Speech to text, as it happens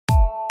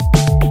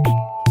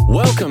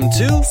Welcome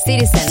to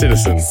Citizen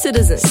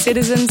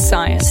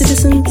Science.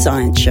 Citizen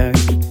Science Show.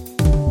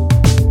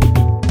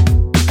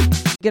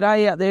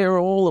 G'day out there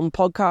all in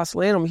podcast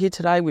land. I'm here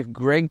today with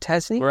Greg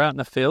Tasney. We're out in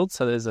the field,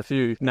 so there's a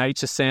few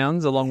nature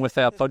sounds along with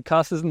our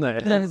podcast, isn't there?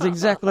 That's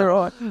exactly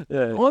right.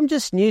 Yeah. I'm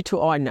just new to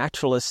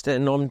iNaturalist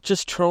and I'm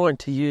just trying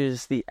to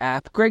use the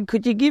app. Greg,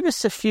 could you give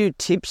us a few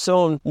tips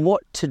on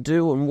what to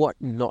do and what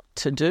not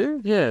to do?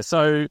 Yeah,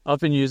 so I've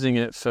been using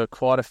it for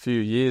quite a few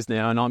years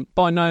now, and I'm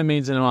by no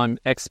means I'm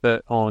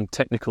expert on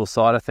technical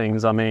side of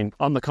things. I mean,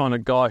 I'm the kind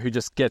of guy who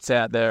just gets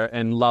out there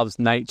and loves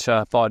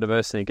nature,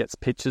 biodiversity, gets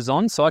pictures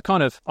on. So I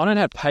don't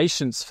have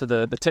patience for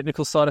the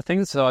technical side of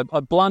things, so I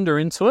blunder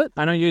into it,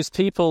 and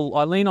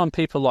I lean on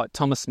people like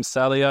Thomas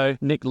Massalio,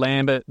 Nick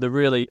Lambert, the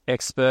really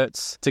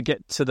experts, to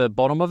get to the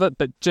bottom of it.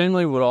 But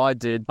generally what I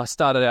did, I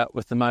started out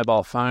with the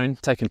mobile phone,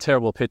 taking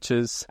terrible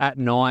pictures. At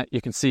night, you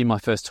can see my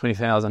first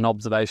 20,000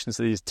 observations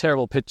of these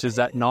terrible pictures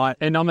at night,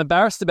 and I'm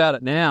embarrassed about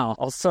it now.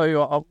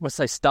 I would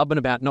say stubborn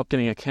about not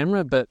getting a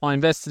camera, but I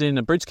invested in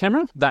a bridge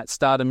camera. That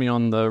started me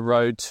on the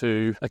road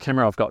to a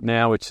camera I've got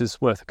now, which is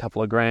worth a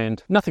couple of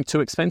grand. Nothing too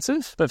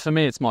expensive, but for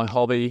me, it's my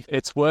hobby.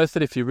 It's worth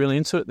it if you're really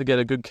into it to get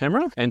a good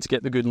camera and to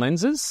get the good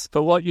lenses.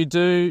 But what you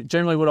do,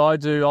 generally what I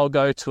do, I'll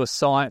go to a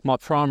site. My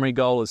primary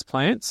goal is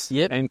plants.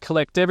 Yep. And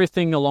collect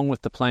everything along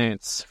with the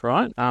plants,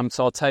 right?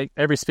 So I'll take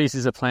every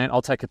species of plant,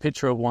 I'll take a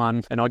picture of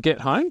one, and I get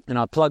home and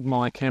I plug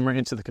my camera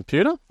into the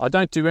computer. I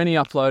don't do any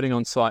uploading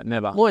on site,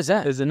 never. Why is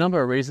that? There's a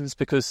number of reasons,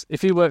 because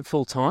if you work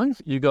full time,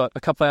 you got a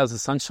couple hours of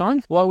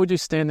sunshine, why would you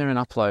stand there and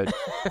upload?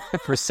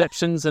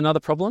 Reception's another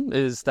problem,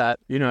 is that,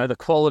 the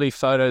quality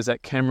photos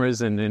that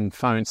cameras and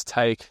phones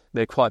take,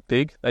 they're quite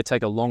big. They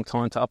take a long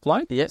time to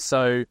upload. Yeah.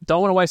 So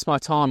don't want to waste my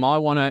time. I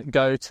want to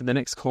go to the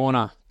next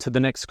corner, to the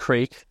next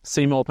creek,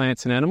 see more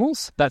plants and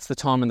animals. That's the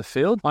time in the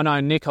field. I know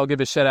Nick, I'll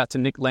give a shout out to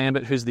Nick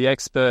Lambert, who's the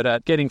expert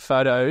at getting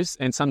photos,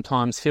 and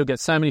sometimes he'll get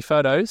so many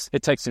photos,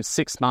 it takes him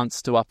 6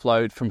 months to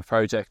upload from a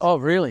project. Oh,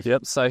 really?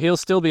 Yep. So he'll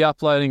still be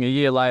uploading a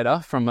year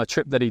later from a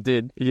trip that he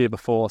did a year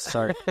before.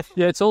 So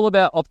yeah, it's all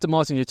about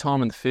optimizing your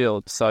time in the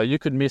field. So you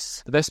could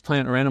miss the best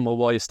plant or animal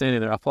while you're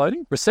standing there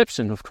uploading.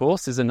 Reception, of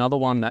course, is another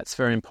one that's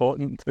very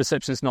important.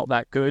 Reception's not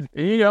that good.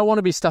 And you don't want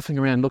to be stuffing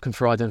around looking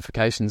for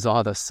identifications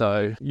either.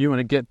 So you want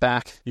to get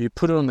back, you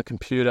put it on the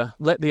computer,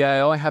 let the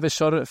AI have a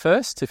shot at it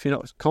first if you're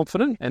not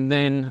confident. And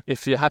then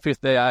if you're happy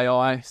with the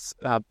AI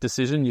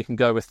decision, you can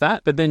go with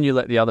that. But then you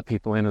let the other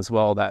people in as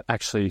well that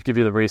actually give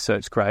you the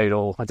research grade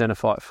or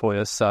identify it for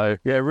you. So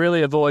yeah,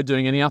 really avoid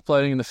doing any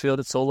uploading in the field.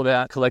 It's all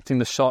about collecting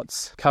the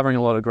shots, covering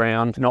a lot of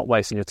ground, not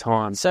wasting your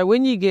time. So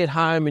when you get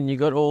home and you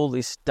got all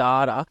this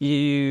data,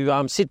 you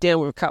sit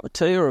down with a cup of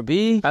tea or a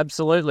beer?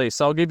 Absolutely.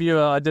 So I'll give you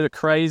I did a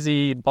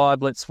crazy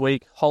BioBlitz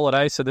week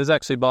holiday. So there's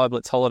actually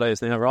BioBlitz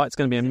holidays now, right? It's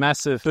going to be a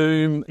massive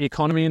boom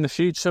economy in the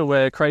future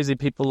where crazy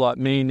people like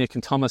me, Nick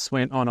and Thomas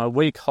went on a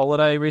week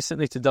holiday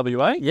recently to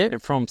WA. Yeah.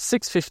 And from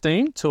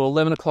 6:15 to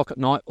 11 o'clock at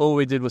night, all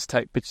we did was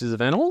take pictures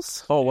of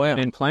animals. Oh, wow.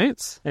 And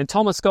plants. And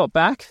Thomas got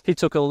back. He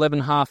took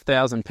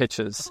 11,500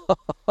 pictures.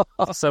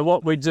 So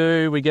what we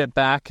do, we get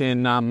back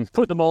and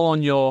put them all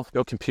on your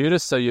computer,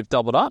 so you've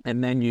doubled up,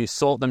 and then you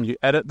sort them, you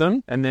edit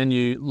them, and then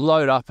you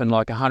load up in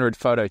like 100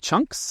 photo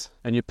chunks,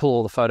 and you pull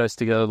all the photos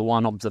together to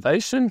one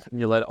observation, and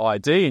you let it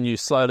ID, and you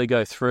slowly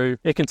go through.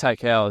 It can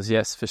take hours,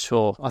 yes, for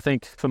sure. I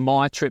think for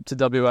my trip to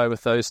WA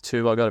with those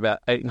two, I got about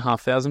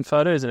 8,500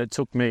 photos, and it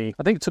took me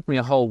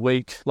a whole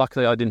week.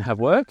 Luckily, I didn't have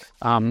work,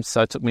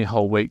 so it took me a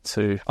whole week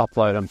to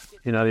upload them.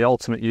 The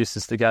ultimate use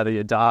is to gather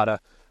your data,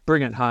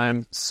 bring it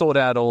home, sort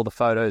out all the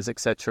photos,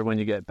 etc. when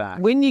you get back.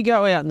 When you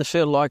go out in the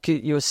field, like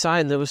you were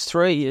saying, there was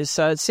 3 years,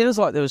 so it sounds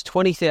like there was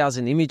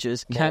 20,000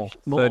 images. More.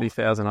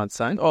 30,000, I'd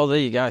say. Oh, there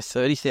you go,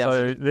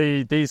 30,000.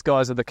 So these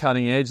guys are the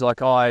cutting edge.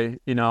 Like I'm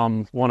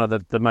one of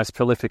the most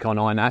prolific on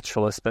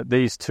iNaturalist, but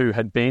these two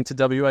had been to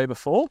WA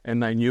before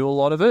and they knew a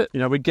lot of it.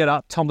 We'd get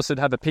up, Thomas would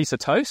have a piece of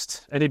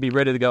toast and he'd be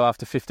ready to go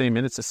after 15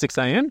 minutes at 6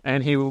 a.m.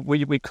 And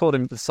we called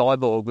him the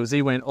cyborg because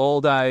he went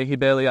all day, he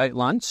barely ate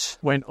lunch,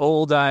 went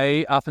all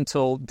day up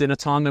until dinner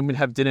time, then we'd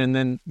have dinner, and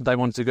then they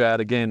wanted to go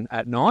out again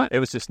at night. It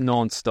was just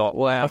non-stop.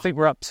 Wow. I think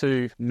we're up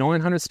to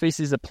 900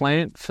 species of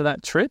plant for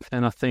that trip,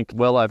 and I think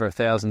well over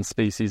 1,000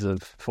 species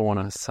of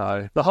fauna.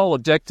 So the whole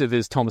objective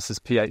is Thomas's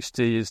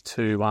PhD is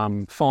to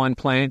find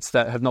plants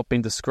that have not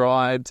been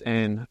described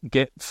and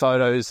get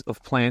photos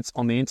of plants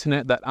on the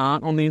internet that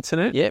aren't on the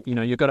internet. Yep.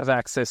 You've got to have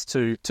access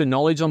to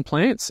knowledge on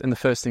plants, and the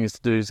first thing is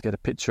to do is get a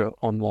picture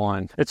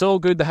online. It's all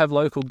good to have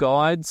local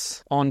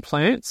guides on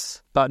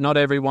plants, but not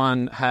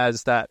everyone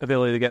has that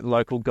ability to get the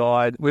local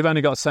guide. We've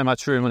only got so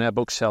much room on our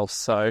bookshelves,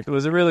 so it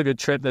was a really good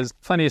trip. There's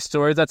plenty of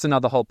stories. That's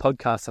another whole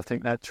podcast, I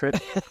think, that trip.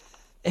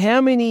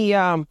 How many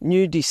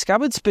new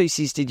discovered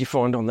species did you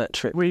find on that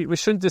trip? We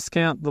shouldn't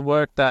discount the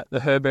work that the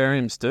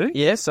herbariums do.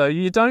 Yeah. So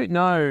you don't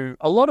know,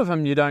 a lot of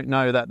them you don't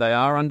know that they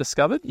are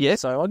undiscovered. Yeah.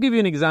 So I'll give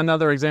you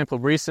another example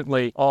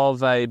recently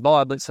of a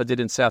bioblitz I did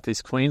in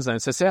Southeast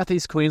Queensland. So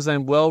Southeast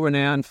Queensland, well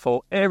renowned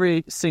for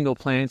every single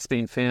plant's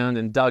been found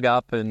and dug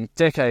up, and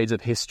decades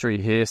of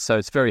history here. So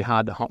it's very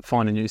hard to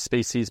find a new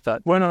species.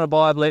 But went on a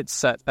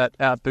bioblitz at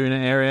our Boona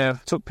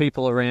area, took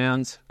people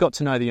around, got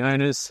to know the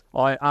owners.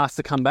 I asked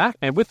to come back,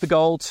 and with the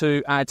goal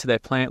to add to their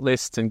plant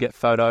list and get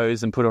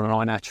photos and put on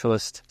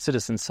iNaturalist,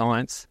 Citizen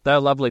Science. They're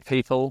lovely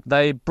people.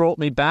 They brought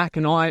me back,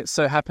 and I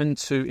so happened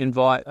to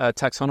invite a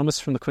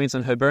taxonomist from the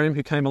Queensland Herbarium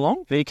who came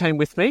along. He came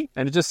with me,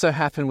 and it just so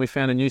happened we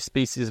found a new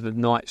species of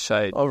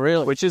nightshade. Oh,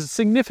 really? Which is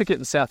significant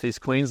in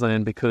Southeast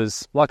Queensland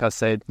because, like I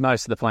said,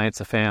 most of the plants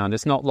are found.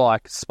 It's not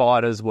like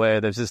spiders where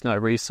there's just no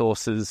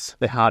resources.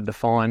 They're hard to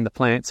find. The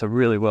plants are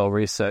really well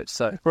researched.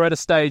 So we're at a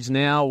stage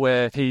now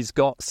where he's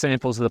got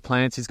samples of the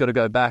plants. He's got to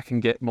go back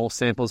and get more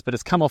samples, but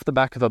it's come off the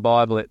back of a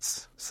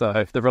bioblitz.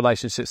 So the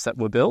relationships that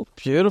were built.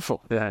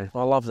 Beautiful. Yeah.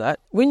 I love that.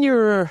 When you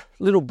were a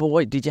little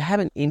boy, did you have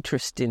an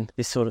interest in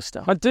this sort of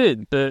stuff? I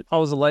did, but I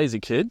was a lazy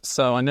kid,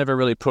 so I never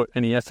really put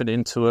any effort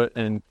into it.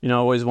 And, I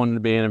always wanted to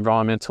be an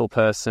environmental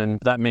person.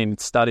 That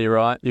means study,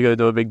 right? You got to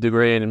do a big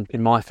degree. And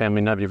in my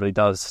family, nobody really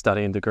does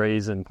study in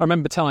degrees. And I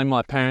remember telling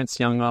my parents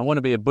young, I want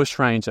to be a bush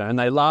ranger. And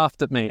they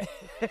laughed at me.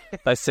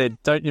 They said,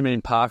 don't you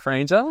mean park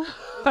ranger?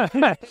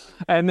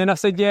 And then I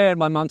said, yeah. And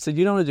my mum said,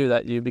 you don't want to do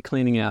that. You'd be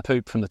cleaning our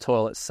poop from the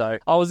toilets. So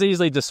I was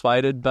easily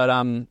dissuaded, but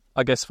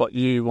I guess what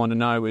you want to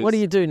know is... What do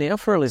you do now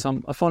for a living? So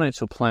I'm a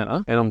financial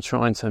planner, and I'm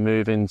trying to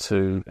move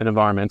into an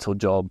environmental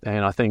job.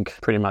 And I think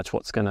pretty much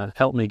what's going to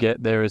help me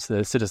get there is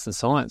the citizen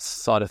science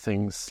side of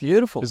things.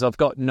 Beautiful. Because I've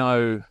got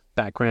no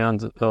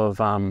background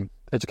of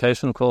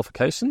educational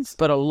qualifications.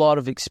 But a lot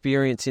of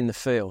experience in the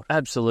field.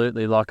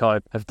 Absolutely. Like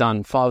I have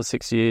done 5 or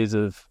 6 years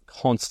of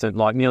constant,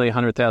 like nearly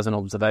 100,000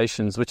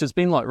 observations, which has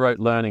been like rote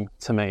learning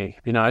to me.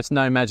 It's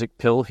no magic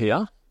pill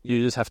here.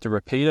 You just have to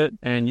repeat it,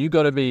 and you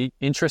got to be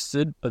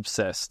interested,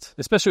 obsessed.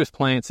 Especially with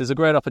plants, there's a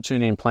great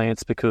opportunity in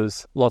plants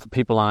because a lot of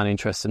people aren't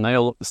interested and they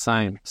all look the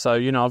same. So,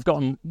 I've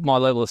gotten my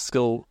level of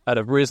skill at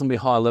a reasonably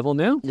high level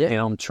now, and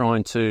I'm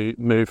trying to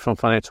move from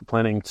financial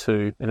planning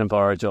to an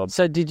enviro job.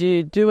 So did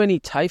you do any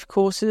TAFE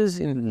courses?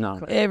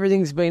 No.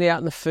 Everything's been out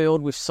in the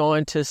field with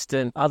scientists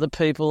and other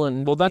people.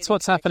 And well, that's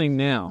what's happening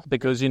now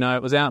because, it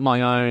was out on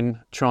my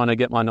own trying to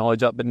get my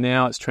knowledge up, but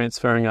now it's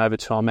transferring over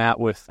to I'm out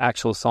with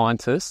actual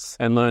scientists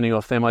and learning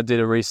off them. I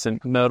did a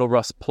recent myrtle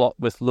rust plot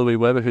with Louis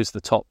Weber, who's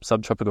the top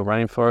subtropical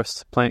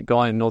rainforest plant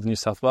guy in northern New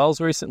South Wales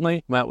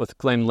recently. I'm out with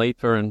Glenn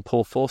Leeper and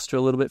Paul Forster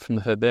a little bit from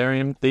the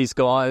herbarium. These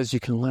guys,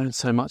 you can learn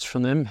so much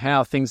from them,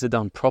 how things are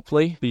done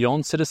properly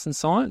beyond citizen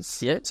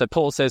science. Yeah. So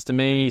Paul says to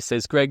me, he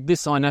says, Greg,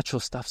 this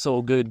iNatural stuff's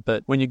all good,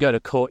 but when you go to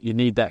court, you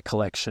need that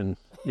collection.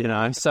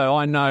 So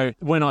I know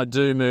when I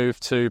do move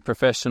to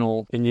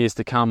professional in years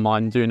to come,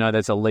 I do know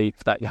there's a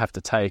leap that you have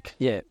to take.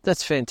 Yeah,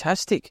 that's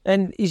fantastic.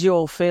 And is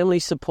your family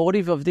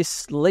supportive of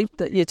this leap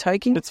that you're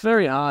taking? It's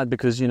very hard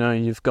because,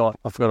 I've got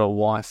a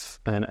wife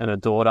and a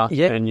daughter.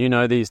 Yeah.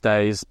 And, these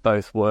days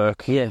both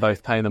work,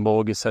 both pay the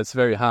mortgage. So it's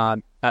very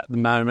hard. At the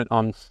moment,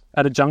 I'm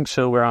at a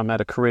juncture where I'm at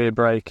a career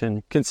break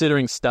and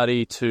considering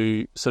study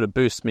to sort of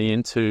boost me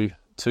into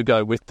to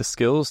go with the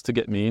skills to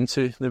get me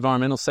into the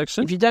environmental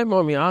section. If you don't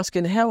mind me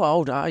asking, how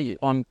old are you?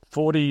 I'm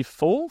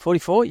 44.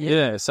 44,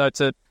 Yeah, so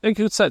you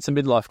could say it's a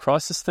midlife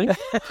crisis thing.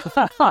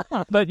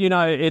 But,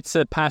 it's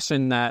a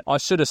passion that I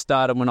should have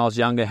started when I was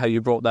younger, how you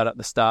brought that at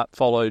the start,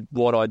 followed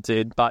what I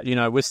did. But,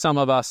 with some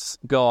of us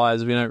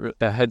guys,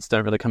 our heads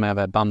don't really come out of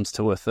our bums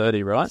till we're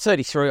 30, right?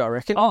 33, I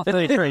reckon. Oh,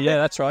 33, yeah,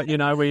 that's right.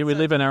 We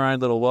live in our own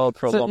little world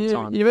for a long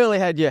time. You've really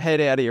had your head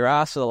out of your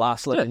ass for the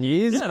last 11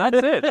 years. Yeah,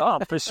 that's it. Oh,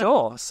 for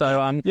sure.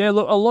 So,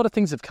 look, a lot of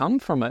things have come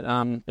from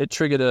it. It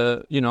triggered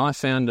I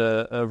found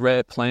a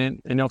rare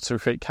plant in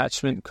Oxford Creek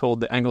catchment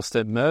called the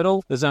Anglestead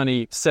myrtle. There's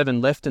only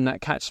 7 left in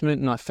that catchment,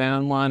 and I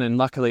found one, and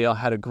luckily I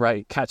had a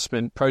great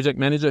catchment project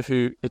manager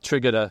who it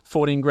triggered a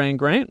 14 grand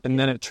grant, and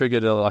then it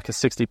triggered a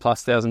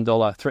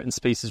 $60,000+ threatened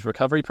species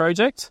recovery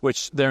project,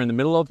 which they're in the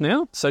middle of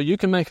now. So you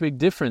can make a big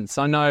difference.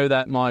 I know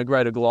that my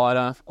greater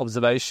glider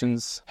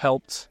observations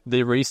helped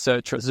the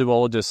researcher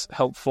zoologists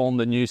help form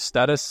the new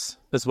status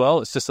as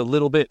well. It's just a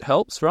little bit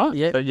helps, right?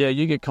 Yeah. But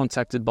you get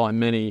contacted by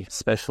many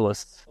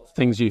specialists,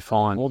 things you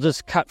find. We'll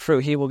just cut through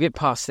here. We'll get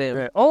past them.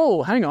 Yeah.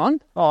 Oh, hang on.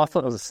 Oh, I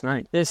thought it was a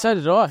snake. Yeah, so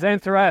did I.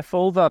 Xanthorrhoea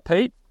fulva,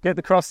 Pete. Get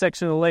the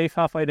cross-section of the leaf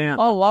halfway down.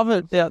 I love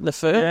it out in the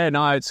fur. Yeah,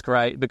 no, it's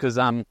great because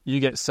you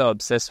get so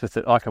obsessed with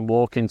it. I can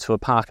walk into a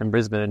park in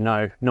Brisbane and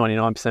know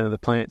 99% of the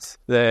plants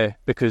there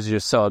because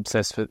you're so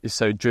obsessed with it, you're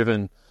so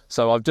driven.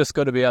 So I've just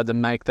got to be able to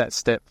make that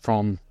step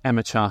from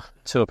amateur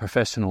to a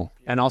professional.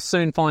 And I'll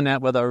soon find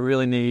out whether I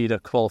really need a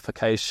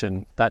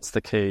qualification. That's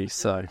the key.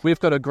 So we've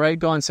got a great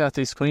guy in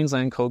Southeast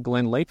Queensland called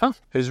Glenn Leeper,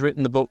 who's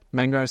written the book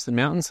Mangroves and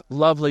Mountains.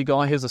 Lovely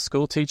guy. He's a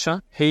school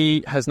teacher.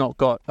 He has not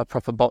got a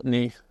proper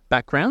botany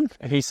background.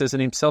 And he says in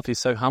himself, he's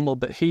so humble,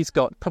 but he's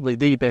got probably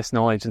the best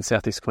knowledge in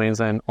Southeast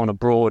Queensland on a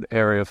broad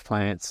area of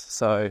plants.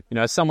 So,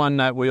 someone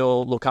that we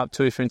all look up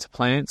to if you're into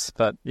plants,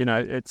 but,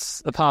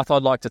 it's the path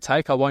I'd like to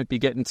take. I won't be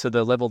getting to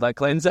the level that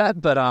Glenn's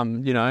at, but,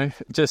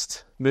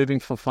 just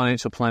moving from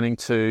financial planning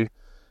to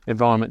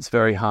environment's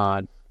very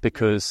hard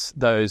because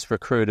those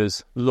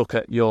recruiters look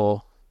at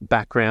your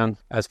background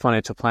as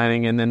financial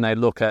planning and then they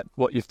look at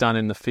what you've done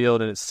in the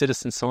field and it's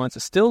citizen science.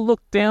 It's still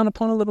looked down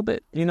upon a little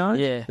bit,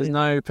 Yeah. There's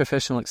no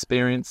professional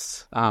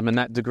experience and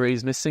that degree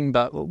is missing,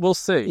 but we'll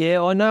see.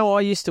 Yeah, I know I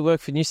used to work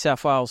for New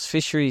South Wales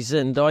Fisheries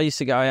and I used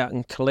to go out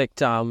and collect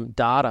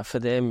data for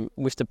them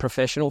with the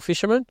professional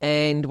fishermen,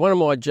 and one of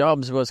my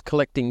jobs was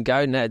collecting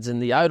gonads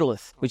and the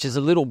otolith, which is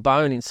a little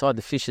bone inside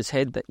the fish's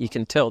head that you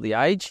can tell the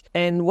age.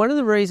 And one of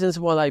the reasons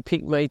why they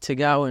picked me to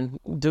go and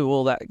do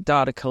all that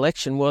data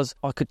collection was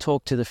I could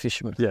talk to the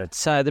fishermen. Yeah.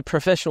 So the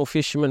professional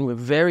fishermen were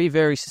very,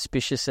 very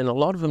suspicious and a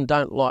lot of them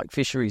don't like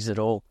fisheries at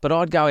all. But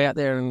I'd go out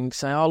there and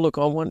say, oh, look,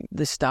 I want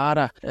this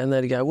data. And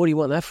they'd go, what do you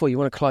want that for? You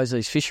want to close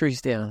these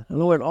fisheries down?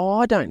 And I went,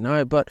 I don't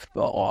know, but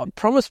I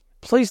promise,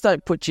 please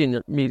don't put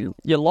you in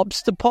your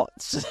lobster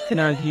pots.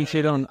 You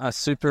hit on a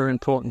super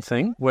important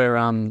thing where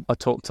I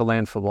talk to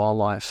Land for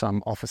Wildlife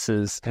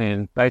officers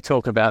and they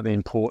talk about the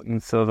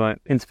importance of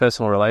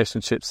interpersonal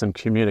relationships and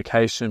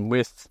communication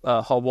with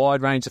a whole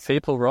wide range of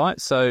people, right?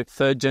 So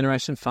third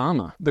generation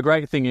farmer. The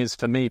great thing is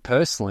for me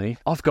personally,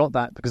 I've got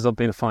that because I've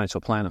been a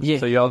financial planner. Yeah.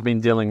 So I've been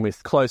dealing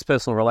with close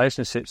personal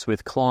relationships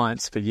with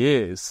clients for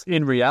years.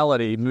 In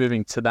reality,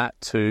 moving to that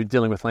to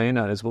dealing with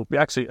landowners will be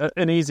actually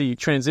an easy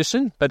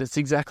transition, but it's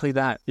exactly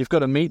that. You've got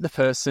to meet the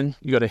person,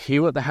 you've got to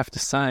hear what they have to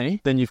say,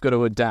 then you've got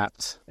to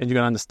adapt and you've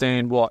got to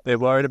understand what they're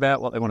worried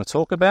about, what they want to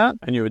talk about,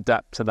 and you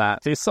adapt to that.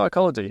 It's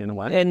psychology in a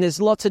way. And there's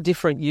lots of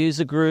different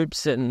user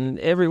groups and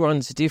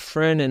everyone's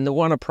different and the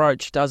one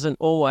approach doesn't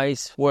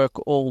always work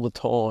all the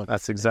time.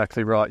 That's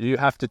exactly right. You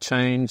have to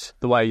change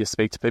the way you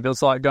speak to people.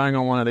 It's like going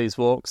on one of these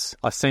walks.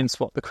 I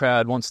sense what the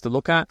crowd wants to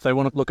look at. If they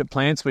want to look at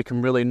plants, we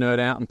can really nerd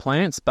out on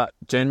plants, but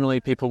generally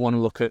people want to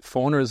look at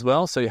fauna as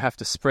well, so you have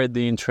to spread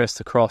the interest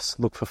across,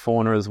 look for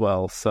fauna as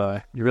well.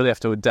 So you really have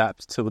to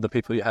adapt to the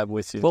people you have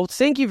with you. Well,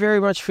 thank you very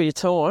much for your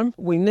time.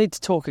 We need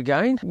to talk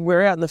again.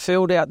 We're out in the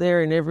field out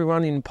there and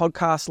everyone in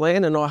podcast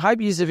land, and I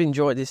hope you have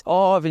enjoyed this.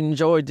 I've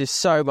enjoyed this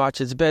so much.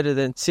 It's better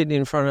than sitting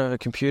in front of a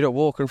computer,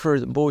 walking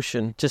through the bush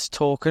and just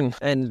talking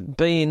and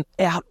being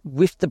out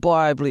with the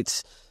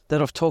BioBlitz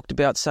that I've talked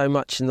about so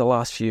much in the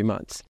last few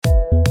months.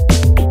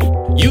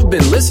 You've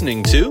been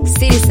listening to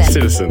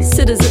Citizen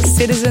Science.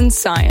 Citizen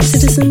Science.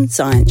 Citizen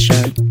Science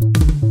Show.